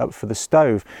split it up for the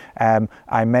stove.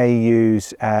 I may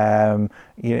use my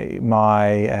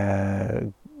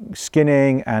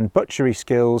skinning and butchery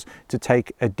skills to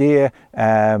take a deer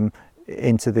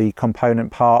into the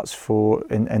component parts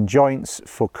and joints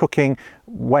for cooking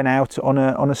when out on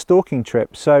a stalking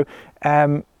trip. So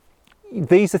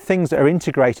these are things that are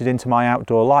integrated into my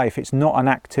outdoor life. It's not an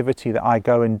activity that I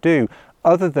go and do,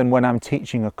 other than when I'm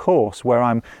teaching a course where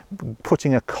I'm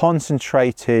putting a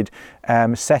concentrated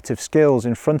set of skills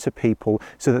in front of people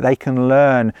so that they can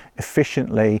learn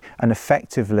efficiently and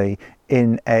effectively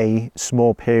in a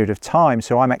small period of time.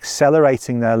 So I'm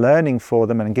accelerating their learning for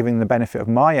them and giving them the benefit of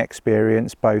my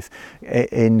experience, both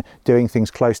in doing things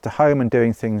close to home and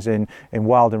doing things in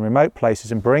wild and remote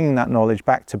places, and bringing that knowledge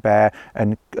back to bear,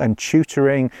 and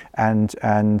tutoring and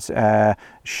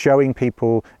showing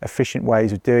people efficient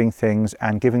ways of doing things,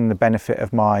 and giving them the benefit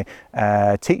of my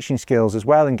teaching skills as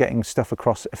well, and getting stuff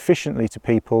across efficiently to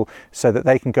people so that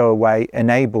they can go away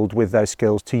enabled with those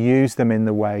skills to use them in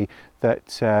the way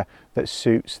that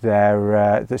suits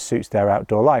their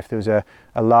outdoor life. There was a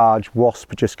large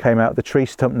wasp just came out of the tree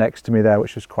stump next to me there,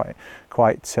 which was quite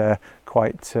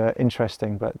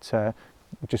interesting, but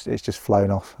it's just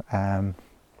flown off.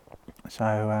 So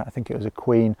I think it was a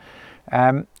queen.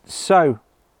 So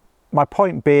my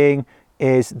point being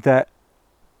is that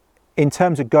in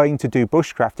terms of going to do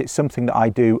bushcraft, it's something that I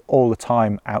do all the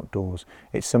time outdoors.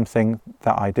 It's something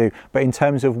that I do. But in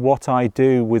terms of what I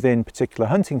do within particular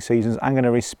hunting seasons, I'm going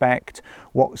to respect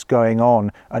what's going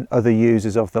on and other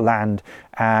users of the land.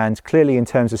 And clearly in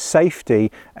terms of safety,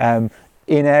 in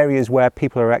areas where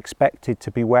people are expected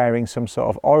to be wearing some sort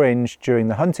of orange during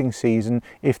the hunting season,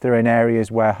 if they're in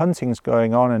areas where hunting's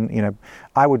going on, and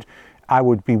I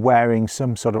would be wearing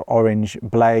some sort of orange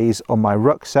blaze on my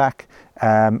rucksack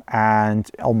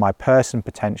and on my person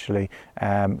potentially.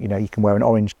 You can wear an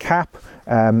orange cap.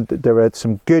 There are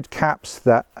some good caps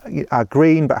that are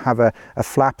green but have a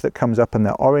flap that comes up and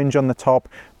they're orange on the top.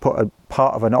 Put a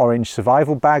part of an orange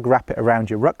survival bag, wrap it around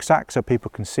your rucksack so people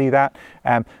can see that.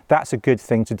 That's a good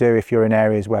thing to do if you're in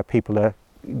areas where people are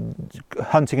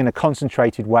hunting in a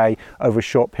concentrated way over a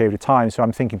short period of time. So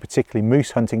I'm thinking particularly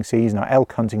moose hunting season or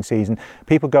elk hunting season.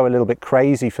 People go a little bit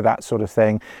crazy for that sort of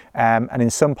thing, and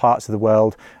in some parts of the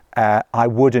world I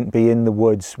wouldn't be in the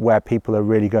woods where people are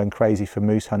really going crazy for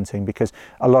moose hunting, because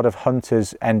a lot of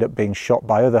hunters end up being shot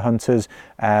by other hunters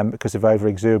because of over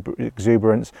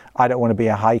exuberance. I don't want to be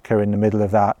a hiker in the middle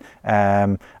of that.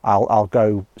 I'll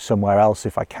go somewhere else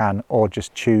if I can, or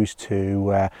just choose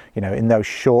to in those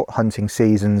short hunting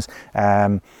seasons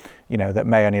that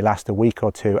may only last a week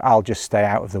or two, I'll just stay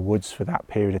out of the woods for that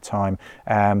period of time.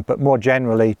 But more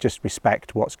generally, just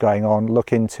respect what's going on,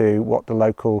 look into what the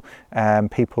local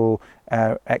people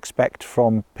expect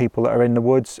from people that are in the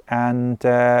woods, and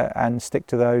stick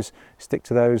to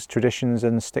those traditions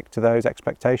and stick to those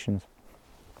expectations.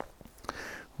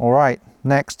 All right,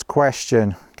 next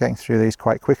question. Getting through these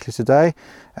quite quickly today,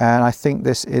 and I think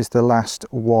this is the last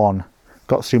one.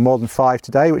 Got through more than 5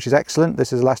 today, which is excellent.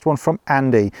 This is the last one from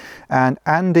Andy, and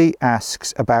Andy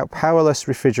asks about powerless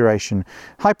refrigeration.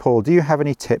 Hi Paul, do you have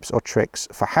any tips or tricks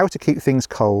for how to keep things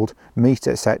cold, meat,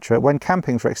 etc., when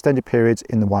camping for extended periods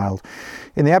in the wild?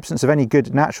 In the absence of any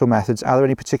good natural methods, are there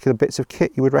any particular bits of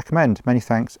kit you would recommend? Many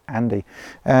thanks, Andy.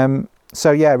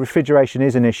 So yeah, refrigeration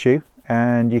is an issue,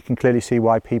 and you can clearly see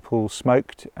why people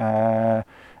smoked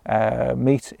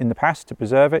meat in the past to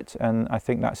preserve it, and I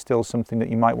think that's still something that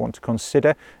you might want to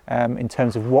consider in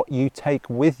terms of what you take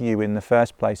with you in the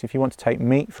first place. If you want to take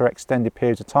meat for extended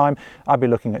periods of time, I'd be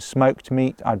looking at smoked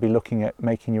meat. I'd be looking at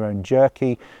making your own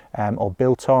jerky or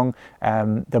biltong.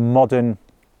 The modern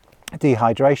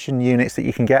dehydration units that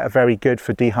you can get are very good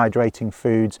for dehydrating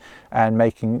foods and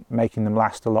making them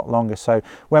last a lot longer. So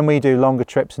when we do longer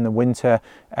trips in the winter,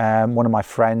 one of my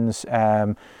friends,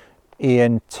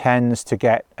 Ian, tends to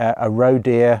get a roe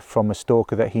deer from a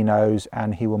stalker that he knows,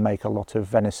 and he will make a lot of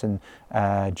venison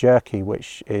jerky,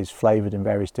 which is flavoured in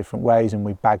various different ways, and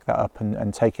we bag that up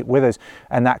and take it with us,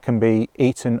 and that can be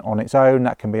eaten on its own,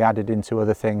 that can be added into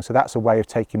other things. So that's a way of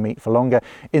taking meat for longer.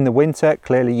 In the winter,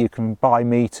 clearly you can buy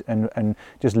meat and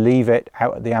just leave it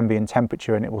out at the ambient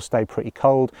temperature and it will stay pretty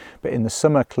cold, but in the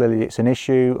summer clearly it's an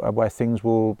issue where things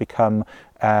will become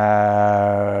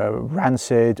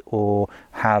rancid or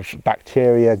have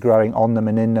bacteria growing on them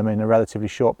and in them in a relatively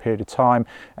short period of time.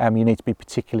 You need to be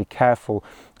particularly careful.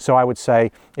 So I would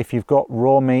say if you've got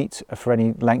raw meat for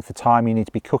any length of time, you need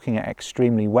to be cooking it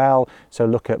extremely well. So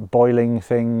look at boiling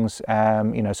things,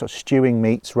 sort of stewing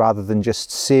meats rather than just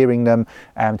searing them,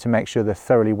 to make sure they're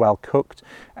thoroughly well cooked.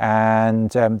 And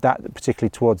that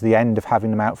particularly towards the end of having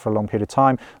them out for a long period of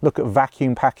time. Look at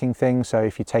vacuum packing things. So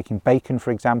if you're taking bacon, for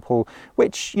example,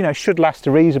 which should last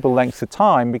a reasonable length of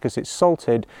time because it's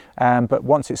salted, but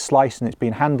once it's sliced and it's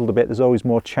been handled a bit, there's always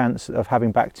more chance of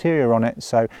having bacteria on it.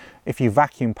 So if you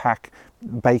vacuum pack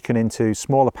bacon into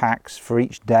smaller packs for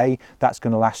each day, that's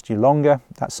going to last you longer.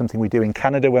 That's something we do in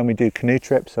Canada when we do canoe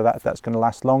trips, so that's going to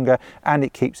last longer, and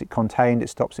it keeps it contained. It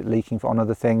stops it leaking on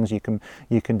other things. You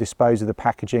can dispose of the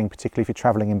packaging, particularly if you're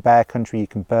traveling in bear country. You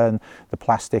can burn the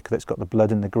plastic that's got the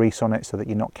blood and the grease on it so that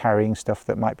you're not carrying stuff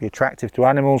that might be attractive to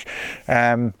animals.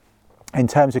 In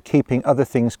terms of keeping other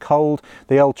things cold,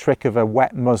 the old trick of a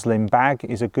wet muslin bag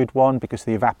is a good one because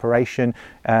the evaporation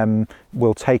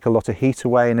will take a lot of heat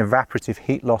away, and evaporative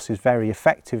heat loss is very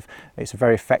effective. It's a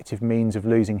very effective means of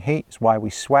losing heat. It's why we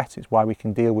sweat. It's why we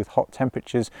can deal with hot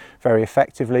temperatures very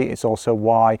effectively. It's also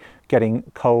why getting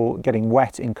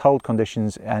wet in cold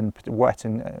conditions and wet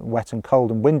and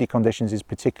cold and windy conditions is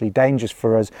particularly dangerous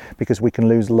for us, because we can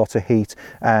lose a lot of heat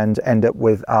and end up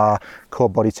with our core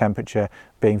body temperature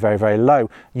being very, very low.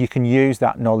 You can use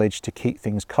that knowledge to keep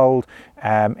things cold.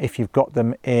 If you've got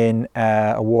them in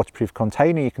a waterproof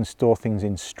container, you can store things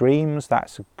in streams.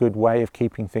 That's a good way of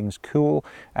keeping things cool.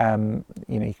 You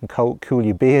can cool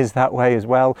your beers that way as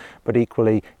well, but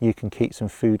equally you can keep some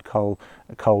food cold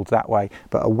that way.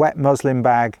 But a wet muslin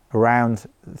bag around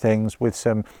things with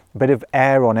some bit of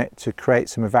air on it to create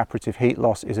some evaporative heat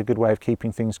loss is a good way of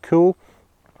keeping things cool.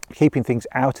 Keeping things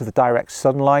out of the direct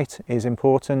sunlight is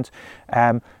important.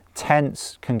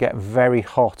 Tents can get very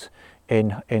hot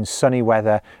in sunny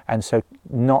weather, and so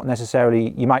not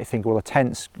necessarily, you might think, well, a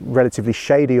tent's relatively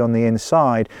shady on the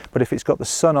inside, but if it's got the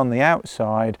sun on the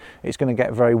outside, it's going to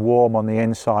get very warm on the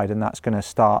inside, and that's going to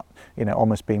start, you know,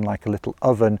 almost being like a little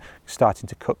oven starting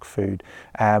to cook food.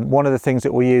 One of the things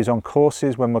that we use on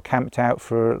courses when we're camped out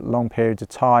for long periods of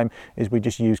time is we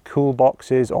just use cool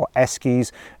boxes or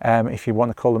eskies, if you want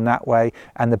to call them that way,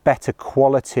 and the better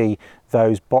quality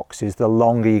those boxes, the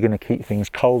longer you're going to keep things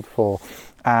cold for.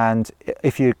 And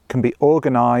if you can be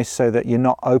organized so that you're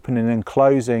not opening and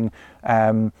closing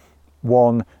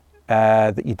one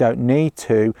that you don't need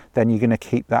to, then you're going to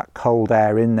keep that cold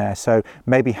air in there. So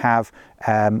maybe have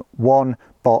one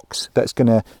box that's going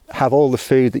to have all the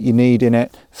food that you need in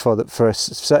it for a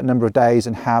certain number of days,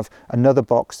 and have another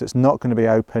box that's not going to be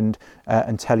opened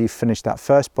until you've finished that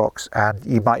first box. And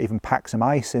you might even pack some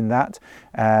ice in that,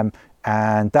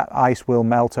 and that ice will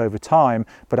melt over time,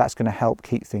 but that's going to help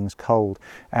keep things cold.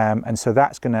 And so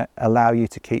that's going to allow you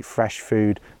to keep fresh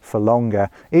food for longer.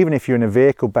 Even if you're in a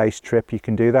vehicle-based trip, you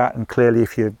can do that. And clearly,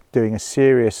 if you're doing a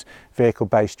serious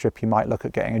vehicle-based trip, you might look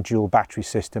at getting a dual battery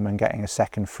system and getting a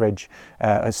second fridge,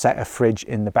 a fridge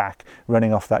in the back,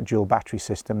 running off that dual battery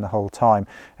system the whole time.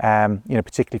 You know,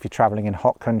 particularly if you're traveling in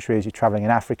hot countries, you're traveling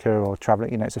in Africa, or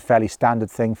traveling, you know, it's a fairly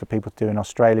standard thing for people to do in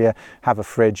Australia. Have a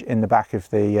fridge in the back of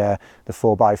the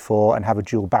 4x4 and have a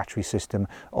dual battery system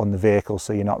on the vehicle,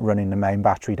 so you're not running the main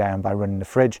battery down by running the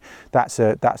fridge. That's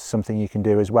something you can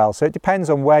do as well. So it depends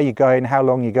on where you're going, how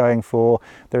long you're going for.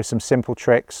 There are some simple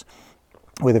tricks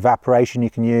with evaporation you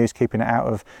can use, keeping it out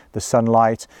of the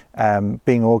sunlight,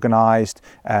 being organized,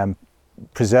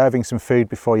 preserving some food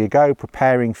before you go,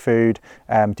 preparing food,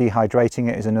 dehydrating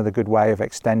it is another good way of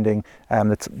extending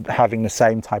having the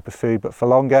same type of food but for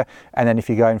longer. And then if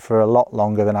you're going for a lot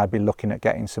longer, then I'd be looking at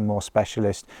getting some more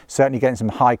specialist, certainly getting some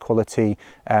high quality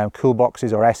cool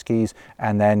boxes or eskies,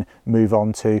 and then move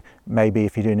on to maybe,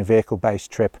 if you're doing a vehicle based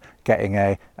trip, getting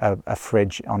a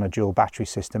fridge on a dual battery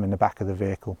system in the back of the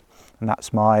vehicle. And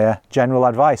that's my general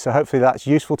advice. So hopefully that's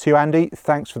useful to you, Andy.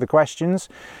 Thanks for the questions.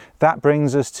 That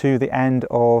brings us to the end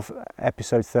of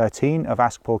episode 13 of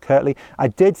Ask Paul Kirtley. I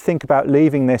did think about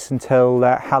leaving this until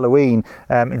Halloween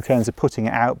in terms of putting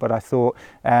it out, but I thought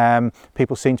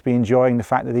people seem to be enjoying the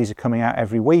fact that these are coming out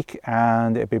every week,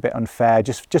 and it'd be a bit unfair,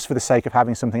 just for the sake of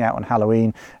having something out on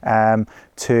Halloween,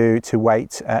 to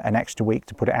wait an extra week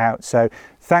to put it out. So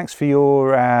thanks for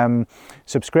your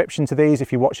subscription to these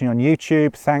if you're watching on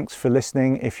YouTube. Thanks for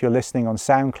listening if you're listening on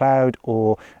SoundCloud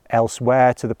or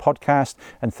elsewhere to the podcast,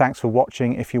 and thanks for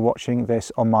watching if you're watching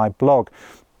this on my blog.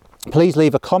 Please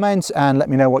leave a comment and let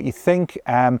me know what you think.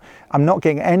 I'm not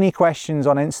getting any questions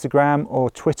on Instagram or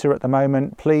Twitter at the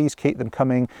moment. Please keep them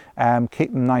coming.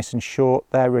 Keep them nice and short.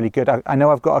 They're really good. I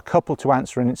know I've got a couple to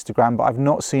answer on Instagram, but I've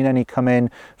not seen any come in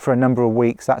for a number of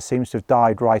weeks. That seems to have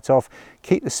died right off.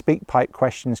 Keep the SpeakPipe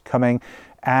questions coming.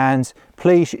 And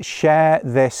please share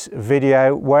this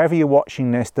video wherever you're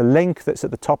watching this. The link that's at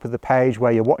the top of the page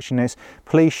where you're watching this,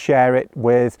 please share it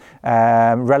with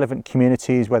relevant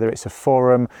communities, whether it's a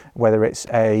forum, whether it's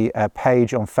a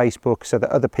page on Facebook, so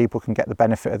that other people can get the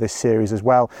benefit of this series as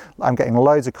well. I'm getting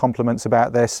loads of compliments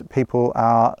about this. People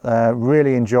are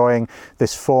really enjoying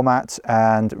this format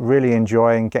and really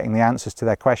enjoying getting the answers to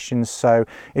their questions. So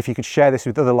if you could share this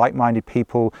with other like-minded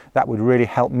people, that would really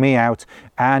help me out,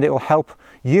 and it will help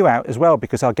you out as well,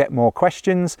 because I'll get more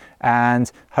questions,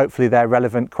 and hopefully they're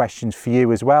relevant questions for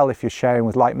you as well if you're sharing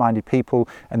with like-minded people,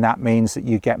 and that means that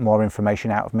you get more information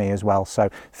out of me as well.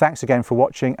 So thanks again for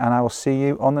watching, and I will see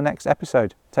you on the next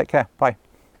episode. Take care. Bye.